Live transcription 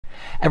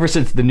Ever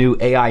since the new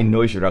AI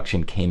noise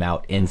reduction came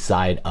out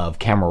inside of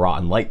Camera Raw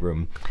and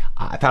Lightroom,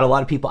 I've had a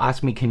lot of people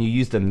ask me, can you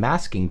use the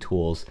masking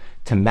tools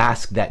to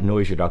mask that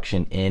noise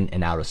reduction in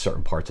and out of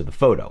certain parts of the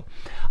photo?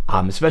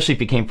 Especially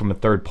if you came from a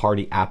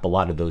third-party app, a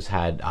lot of those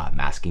had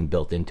masking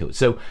built into it.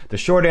 So the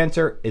short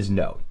answer is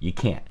no, you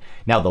can't.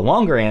 Now the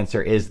longer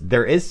answer is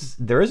there is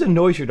a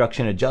noise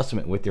reduction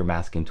adjustment with your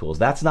masking tools.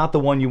 That's not the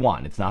one you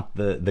want. It's not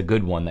the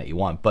good one that you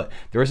want, but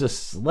there is a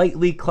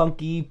slightly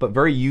clunky but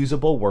very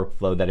usable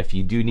workflow that if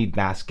you do need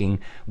masking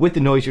with the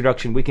noise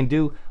reduction we can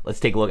do. Let's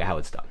take a look at how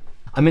it's done.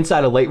 I'm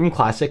inside of Lightroom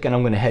Classic and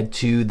I'm going to head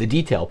to the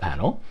detail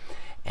panel.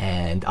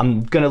 And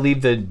I'm going to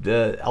leave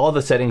all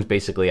the settings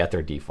basically at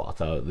their default.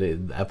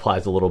 It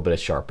applies a little bit of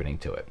sharpening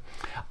to it.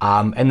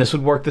 And this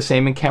would work the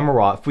same in Camera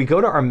Raw. If we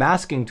go to our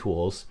masking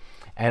tools,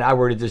 and I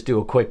were to just do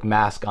a quick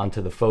mask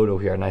onto the photo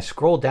here, and I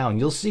scroll down,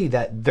 you'll see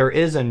that there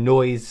is a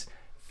noise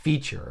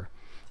feature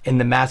in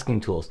the masking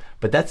tools,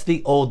 but that's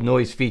the old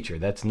noise feature.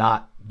 That's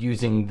not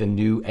using the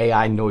new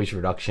AI noise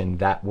reduction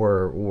that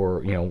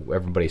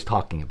everybody's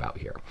talking about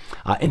here.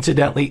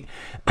 Incidentally,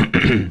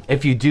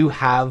 if you do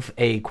have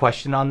a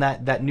question on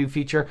that new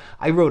feature,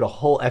 I wrote a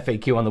whole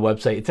FAQ on the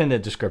website. It's in the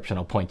description.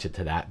 I'll point you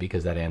to that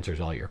because that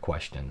answers all your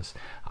questions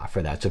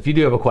for that. So if you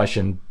do have a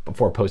question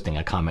before posting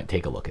a comment,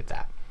 take a look at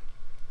that.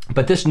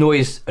 But this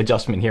noise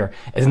adjustment here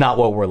is not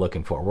what we're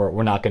looking for.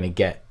 We're not going to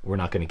get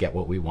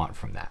what we want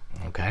from that.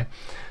 Okay,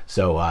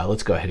 so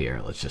let's go ahead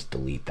here. Let's just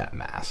delete that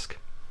mask.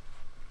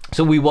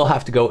 So we will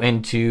have to go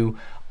into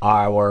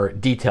our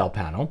detail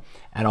panel,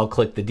 and I'll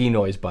click the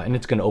denoise button.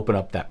 It's going to open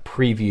up that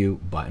preview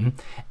button.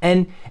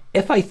 And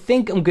if I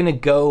think I'm going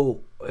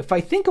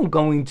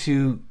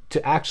to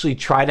actually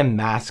try to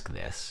mask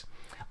this,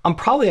 I'm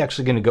probably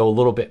actually going to go a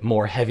little bit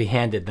more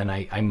heavy-handed than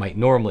I might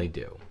normally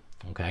do.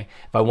 Okay,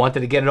 if I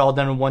wanted to get it all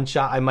done in one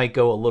shot, I might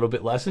go a little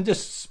bit less and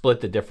just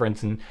split the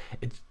difference. And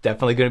it's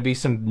definitely going to be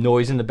some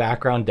noise in the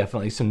background,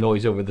 definitely some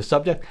noise over the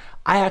subject.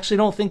 I actually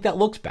don't think that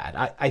looks bad.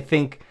 I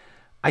think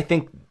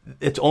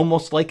it's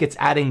almost like it's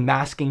adding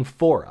masking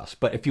for us.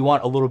 But if you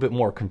want a little bit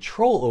more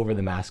control over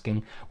the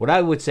masking, what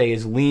I would say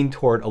is lean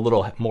toward a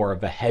little more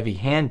of a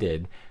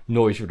heavy-handed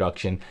noise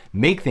reduction,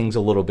 make things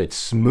a little bit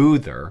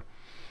smoother,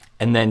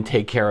 and then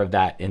take care of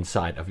that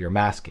inside of your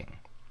masking.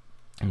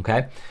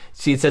 Okay,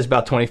 see it says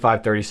about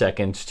 25-30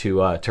 seconds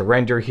to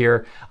render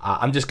here.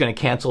 I'm just going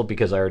to cancel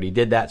because I already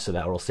did that, so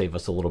that will save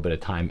us a little bit of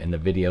time in the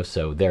video.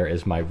 So there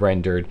is my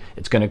rendered.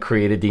 It's going to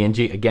create a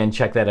DNG. Again,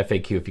 check that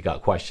FAQ if you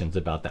got questions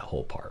about that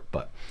whole part.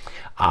 But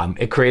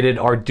it created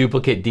our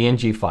duplicate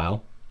DNG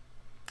file.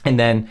 And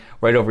then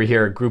right over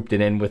here, grouped it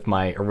in with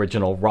my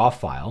original RAW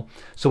file.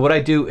 So what I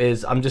do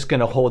is I'm just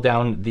gonna hold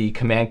down the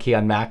Command key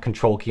on Mac,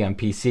 Control key on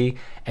PC,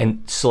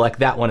 and select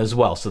that one as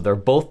well. So they're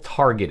both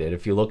targeted.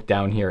 If you look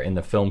down here in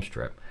the film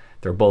strip,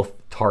 they're both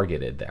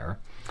targeted there.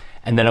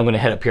 And then I'm gonna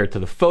head up here to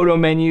the photo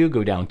menu,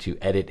 go down to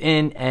Edit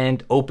In,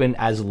 and open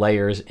as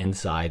layers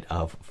inside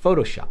of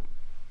Photoshop.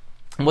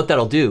 And what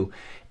that'll do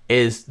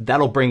is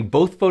that'll bring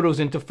both photos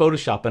into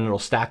Photoshop and it'll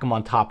stack them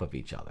on top of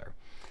each other.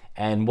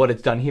 And what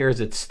it's done here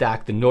is it's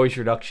stacked the noise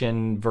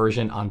reduction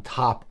version on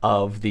top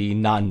of the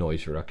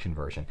non-noise reduction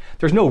version.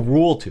 There's no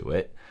rule to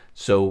it,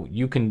 so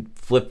you can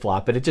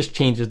flip-flop it. It just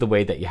changes the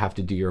way that you have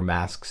to do your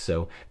masks.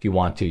 So if you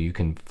want to, you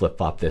can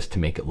flip-flop this to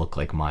make it look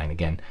like mine.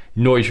 Again,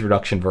 noise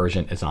reduction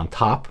version is on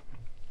top.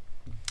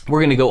 We're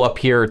going to go up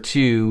here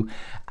to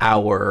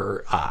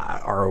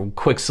our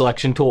quick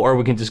selection tool, or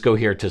we can just go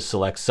here to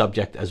select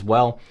subject as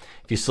well.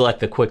 If you select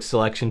the quick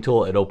selection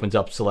tool, it opens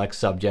up select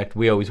subject.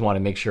 We always want to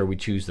make sure we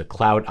choose the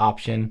cloud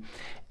option,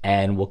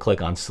 and we'll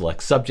click on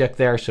select subject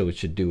there. So it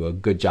should do a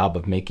good job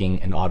of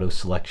making an auto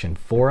selection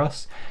for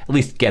us, at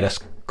least get us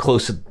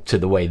close to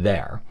the way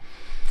there.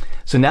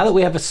 So now that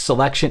we have a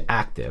selection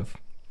active,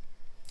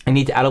 I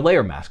need to add a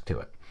layer mask to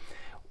it.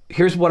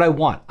 Here's what I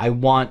want. I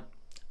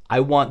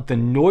want the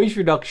noise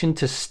reduction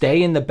to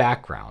stay in the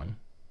background,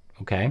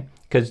 okay?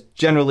 Because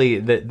generally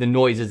the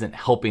noise isn't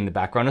helping the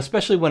background,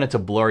 especially when it's a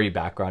blurry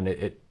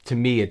background. To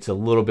me, it's a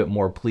little bit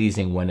more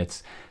pleasing when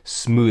it's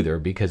smoother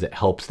because it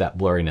helps that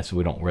blurriness.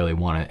 We don't really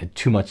want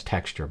too much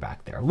texture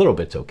back there. A little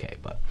bit's okay,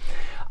 but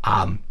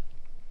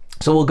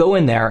so we'll go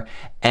in there,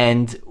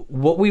 and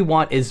what we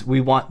want is we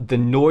want the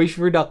noise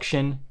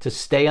reduction to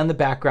stay on the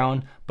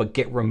background but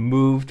get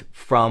removed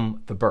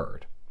from the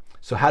bird.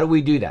 So how do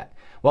we do that?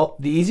 Well,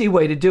 the easy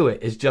way to do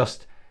it is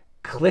just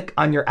click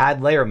on your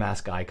add layer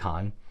mask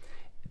icon.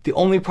 The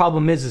only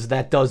problem is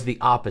that does the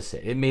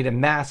opposite. It made a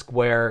mask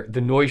where the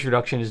noise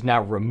reduction is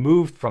now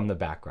removed from the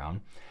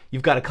background.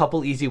 You've got a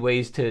couple easy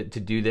ways to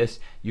do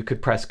this. You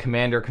could press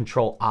Command or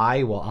Control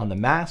I while on the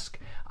mask.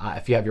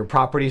 If you have your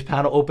properties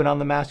panel open on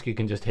the mask, you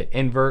can just hit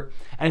invert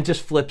and it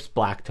just flips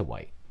black to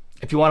white.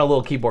 If you want a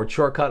little keyboard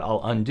shortcut,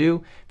 I'll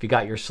undo. If you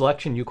got your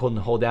selection, you can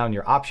hold down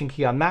your Option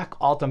key on Mac,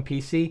 Alt on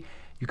PC.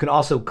 You can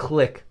also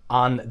click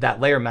on that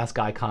layer mask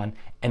icon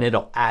and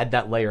it'll add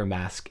that layer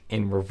mask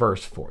in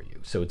reverse for you.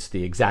 So it's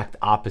the exact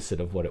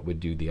opposite of what it would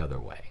do the other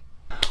way.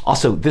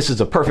 Also, this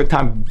is a perfect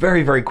time,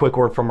 very, very quick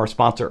word from our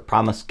sponsor.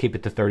 Promise, keep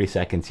it to 30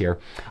 seconds here.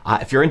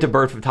 If you're into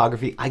bird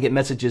photography, I get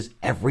messages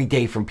every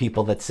day from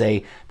people that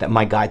say that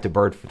my guide to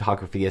bird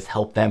photography has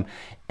helped them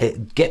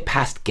get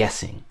past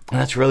guessing. And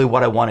that's really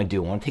what I want to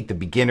do. I want to take the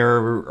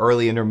beginner,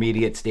 early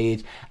intermediate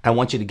stage. I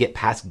want you to get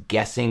past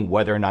guessing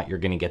whether or not you're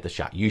going to get the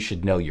shot. You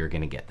should know you're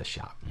going to get the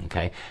shot,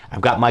 okay?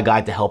 I've got my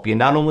guide to help you,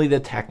 not only the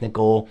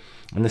technical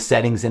and the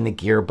settings and the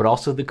gear, but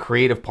also the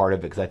creative part of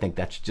it, because I think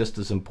that's just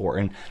as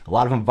important. A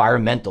lot of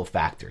environmental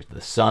factors,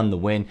 the sun, the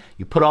wind,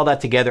 you put all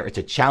that together. It's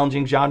a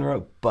challenging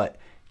genre, but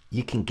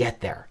you can get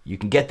there. You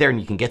can get there, and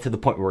you can get to the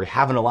point where you're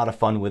having a lot of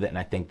fun with it, and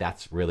I think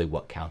that's really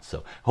what counts.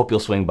 So hope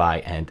you'll swing by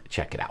and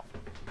check it out.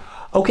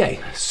 Okay,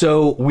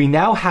 so we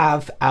now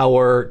have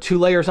our two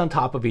layers on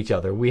top of each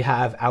other. We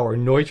have our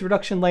noise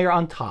reduction layer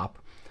on top,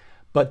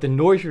 but the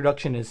noise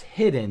reduction is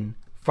hidden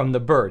from the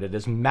bird. It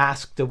is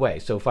masked away.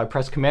 So if I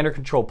press Command or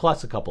Control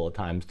plus a couple of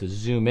times to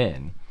zoom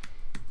in,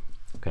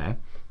 okay,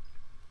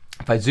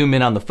 if I zoom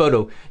in on the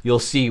photo, you'll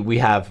see we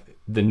have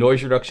the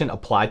noise reduction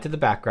applied to the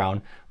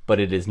background, but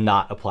it is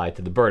not applied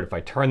to the bird. If I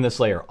turn this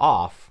layer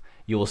off,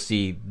 you will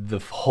see the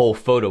whole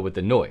photo with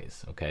the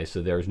noise. Okay, so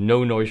there's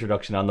no noise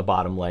reduction on the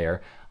bottom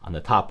layer. On the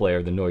top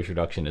layer, the noise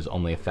reduction is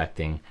only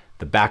affecting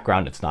the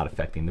background. It's not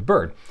affecting the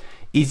bird.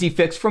 Easy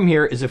fix from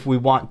here is if we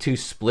want to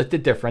split the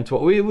difference,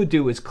 what we would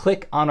do is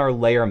click on our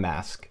layer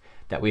mask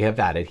that we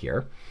have added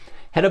here.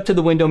 Head up to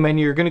the window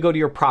menu. You're going to go to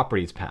your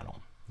properties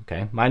panel.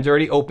 Okay, mine's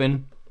already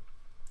open.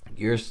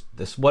 Here's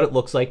this, what it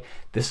looks like.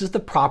 This is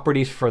the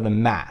properties for the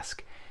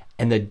mask.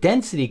 And the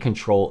density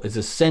control is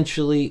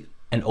essentially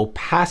an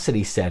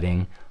opacity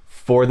setting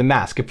for the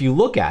mask. If you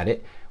look at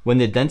it, when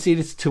the density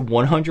is to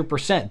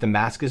 100%, the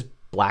mask is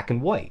black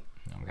and white.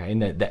 Okay,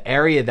 and the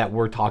area that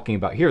we're talking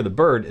about here, the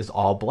bird, is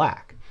all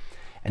black.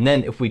 And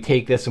then if we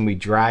take this and we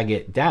drag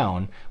it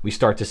down, we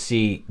start to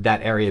see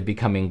that area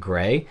becoming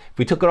gray. If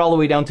we took it all the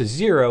way down to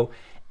 0,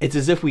 it's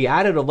as if we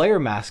added a layer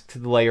mask to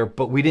the layer,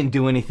 but we didn't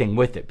do anything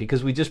with it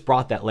because we just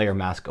brought that layer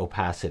mask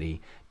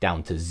opacity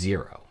down to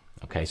 0.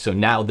 Okay, so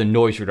now the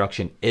noise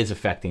reduction is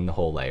affecting the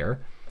whole layer.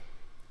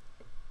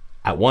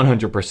 At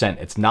 100%,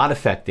 it's not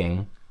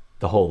affecting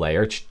the whole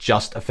layer. It's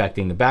just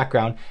affecting the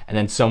background. And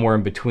then somewhere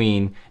in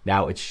between,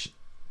 now it's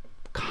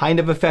kind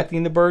of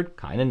affecting the bird,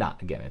 kind of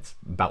not. Again, it's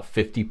about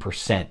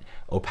 50%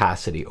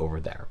 opacity over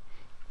there.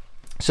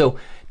 So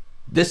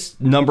this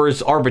number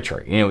is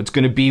arbitrary. You know, it's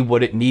going to be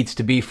what it needs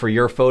to be for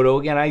your photo.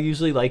 Again, I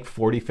usually like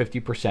 40,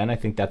 50%. I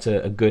think that's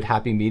a good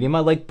happy medium. I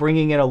like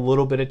bringing in a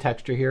little bit of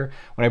texture here.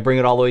 When I bring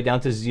it all the way down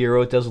to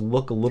 0, it does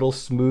look a little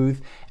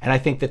smooth. And I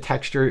think the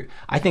texture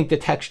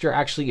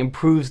actually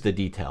improves the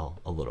detail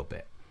a little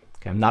bit.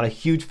 Okay, I'm not a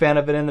huge fan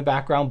of it in the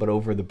background, but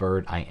over the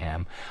bird I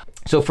am.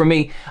 So for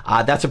me,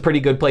 that's a pretty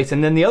good place.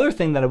 And then the other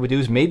thing that I would do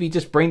is maybe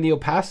just bring the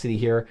opacity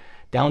here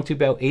down to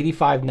about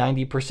 85,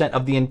 90%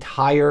 of the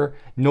entire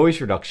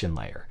noise reduction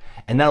layer.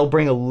 And that'll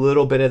bring a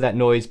little bit of that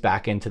noise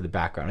back into the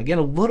background. Again,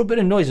 a little bit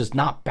of noise is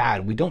not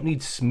bad. We don't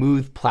need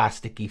smooth,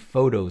 plasticky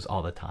photos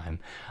all the time.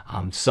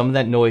 Some of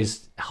that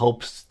noise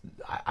helps,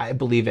 I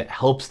believe it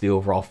helps the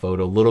overall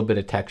photo, a little bit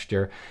of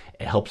texture.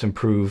 It helps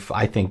improve,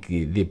 I think,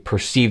 the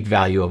perceived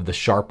value of the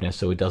sharpness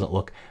so it doesn't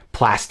look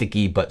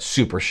plasticky but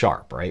super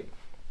sharp, right?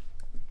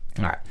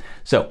 All right,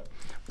 so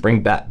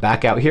bring that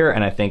back out here,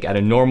 and I think at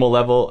a normal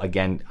level,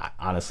 again,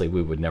 honestly,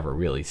 we would never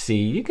really see.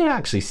 You can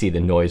actually see the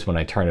noise when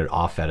I turn it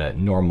off at a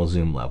normal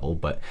zoom level,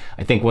 but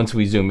I think once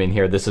we zoom in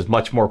here, this is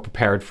much more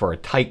prepared for a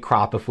tight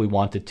crop if we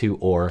wanted to,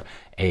 or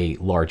a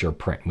larger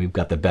print. We've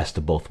got the best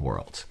of both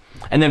worlds.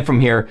 And then from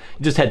here,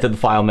 you just head to the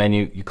file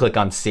menu, you click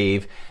on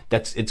save.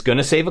 It's going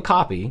to save a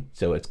copy,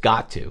 so it's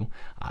got to.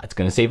 It's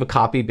going to save a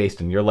copy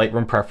based on your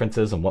Lightroom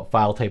preferences and what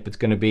file type it's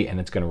going to be, and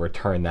it's going to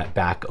return that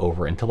back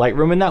over into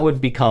Lightroom, and that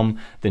would become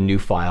the new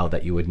file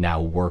that you would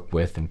now work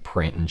with and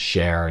print and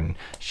share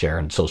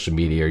on social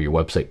media or your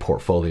website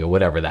portfolio,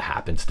 whatever that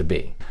happens to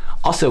be.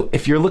 Also,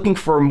 if you're looking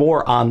for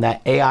more on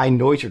that AI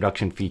noise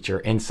reduction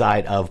feature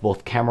inside of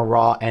both Camera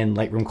Raw and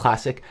Lightroom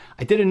Classic,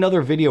 I did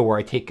another video where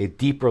I take a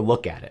deeper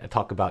look at it. I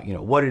talk about,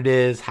 what it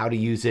is, how to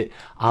use it,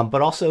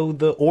 but also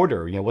the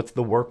order, what's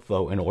the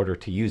workflow in order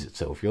to use it.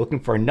 So if you're looking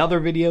for another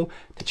video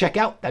to check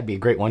out, that'd be a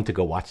great one to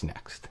go watch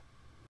next.